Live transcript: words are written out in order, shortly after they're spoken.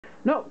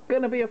Not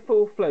going to be a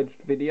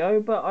full-fledged video,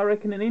 but I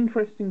reckon an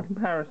interesting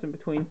comparison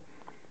between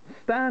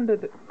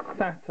standard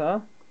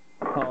SATA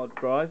hard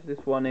drives. This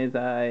one is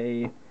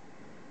a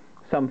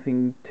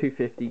something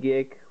 250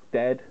 gig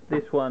dead.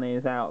 This one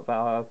is out of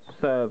our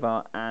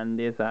server and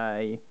is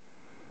a,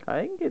 I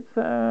think it's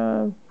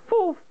a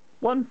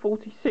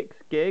 146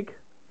 gig,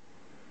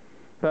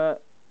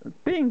 but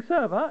being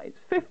server, it's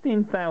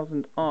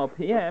 15,000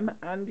 RPM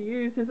and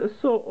uses a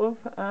sort of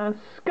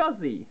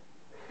SCSI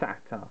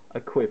SATA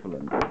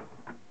equivalent.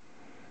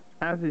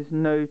 As is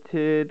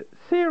noted,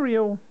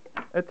 serial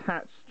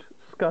attached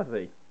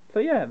SCSI. So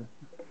yeah,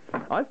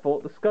 I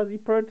thought the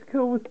SCSI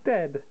protocol was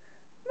dead.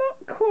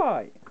 Not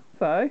quite.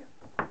 So,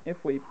 if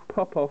we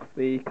pop off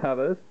the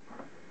covers,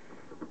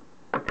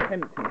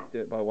 attempting to do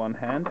it by one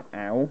hand,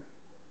 ow,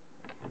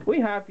 we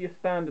have your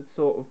standard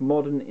sort of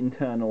modern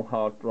internal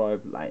hard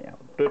drive layout.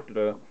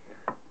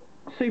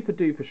 Super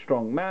duper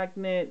strong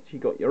magnets, you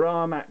got your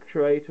arm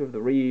actuator with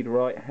the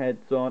read-write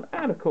heads on,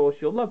 and of course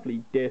your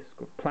lovely disc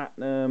with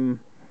platinum,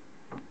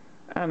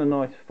 and a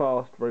nice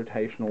fast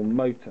rotational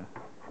motor.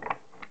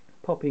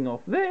 Popping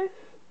off this,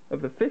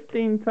 of the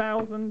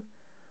 15,000,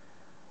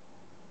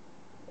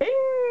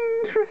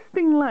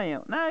 interesting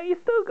layout. Now you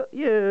still got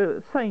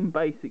your same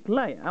basic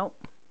layout,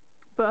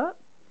 but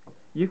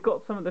you've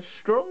got some of the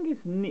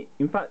strongest,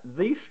 in fact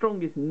the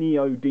strongest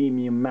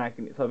neodymium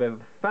magnets I've ever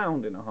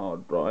found in a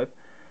hard drive.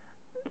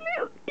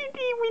 Little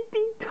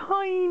itty-witty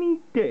tiny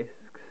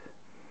discs.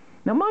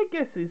 Now my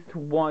guess as to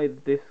why the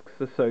discs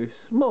are so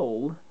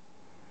small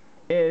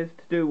is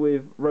to do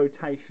with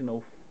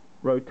rotational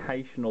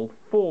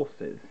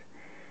forces.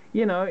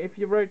 You know, if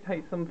you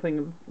rotate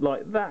something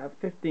like that at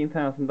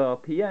 15,000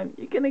 RPM,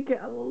 you're going to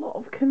get a lot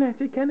of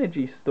kinetic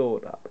energy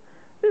stored up.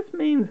 This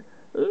means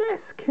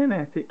less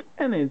kinetic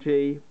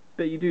energy,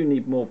 but you do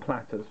need more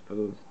platters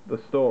for the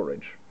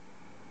storage,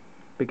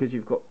 because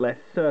you've got less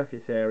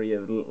surface area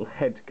the little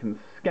head can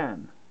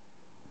scan.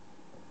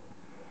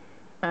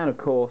 And of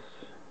course,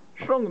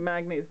 stronger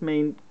magnets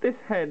mean this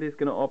head is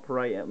going to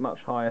operate at much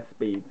higher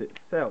speeds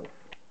itself.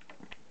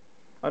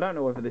 I don't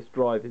know whether this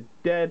drive is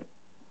dead.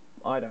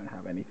 I don't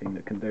have anything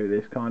that can do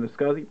this kind of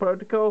SCSI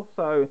protocol,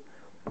 so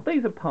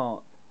these are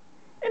parts.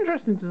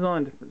 Interesting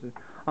design differences.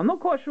 I'm not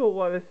quite sure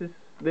why this is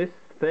this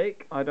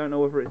thick. I don't know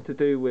whether it's to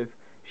do with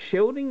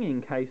shielding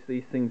in case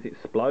these things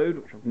explode,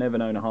 which I've never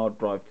known a hard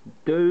drive to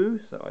do,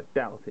 so I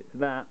doubt it's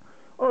that,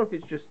 or if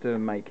it's just to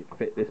make it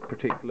fit this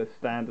particular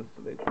standard,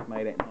 so they've just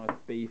made it nice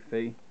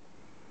beefy.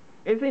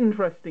 It's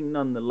interesting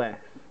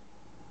nonetheless.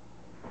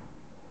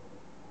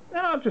 And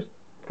I've just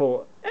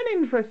thought an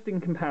interesting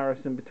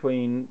comparison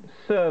between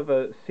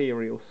server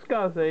serial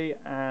SCSI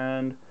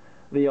and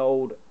the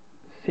old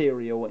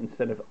serial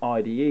instead of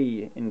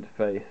IDE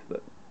interface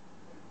that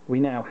we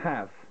now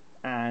have.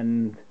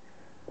 And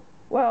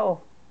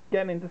well,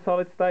 getting into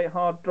solid state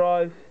hard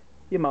drives,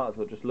 you might as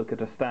well just look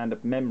at a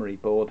standard memory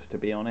board, to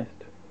be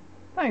honest.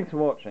 Thanks for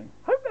watching.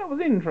 Hope that was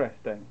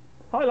interesting.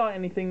 Highlight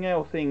anything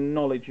else in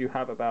knowledge you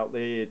have about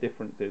the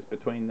differences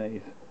between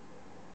these.